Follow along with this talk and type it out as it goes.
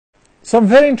Some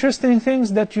very interesting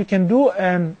things that you can do,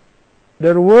 and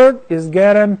the reward is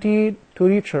guaranteed to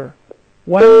reach her.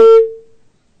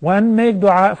 One, make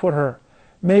dua for her.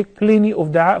 Make plenty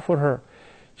of dua for her.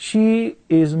 She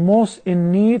is most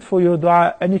in need for your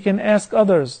dua, and you can ask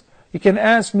others. You can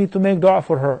ask me to make dua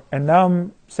for her. And now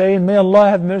I'm saying, may Allah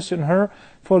have mercy on her,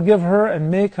 forgive her,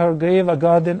 and make her grave a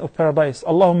garden of paradise.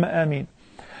 Allahumma ameen.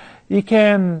 You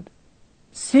can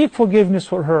seek forgiveness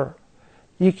for her.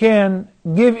 You can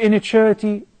give in a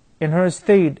charity in her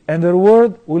estate, and the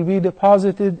reward will be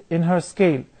deposited in her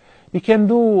scale. You can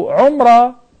do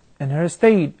umrah in her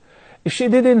estate. If she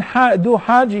didn't do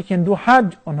hajj, you can do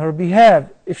hajj on her behalf.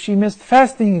 If she missed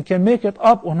fasting, you can make it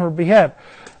up on her behalf.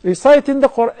 Reciting the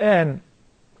Quran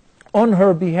on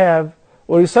her behalf,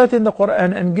 or reciting the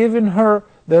Quran and giving her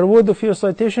the reward of your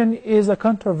recitation, is a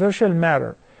controversial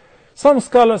matter. Some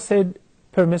scholars said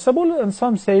permissible, and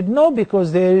some said no,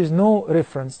 because there is no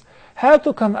reference. How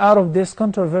to come out of this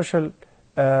controversial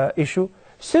issue?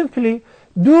 Simply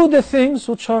do the things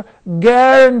which are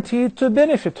guaranteed to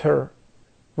benefit her,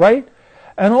 right?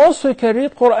 And also you can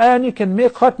read Quran, you can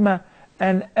make khatma,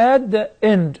 and at the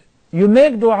end you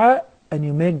make dua, and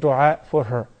you make dua for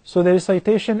her. So the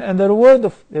recitation and the reward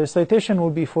of the recitation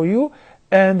will be for you,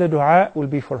 and the dua will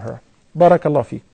be for her. Barakallah fi.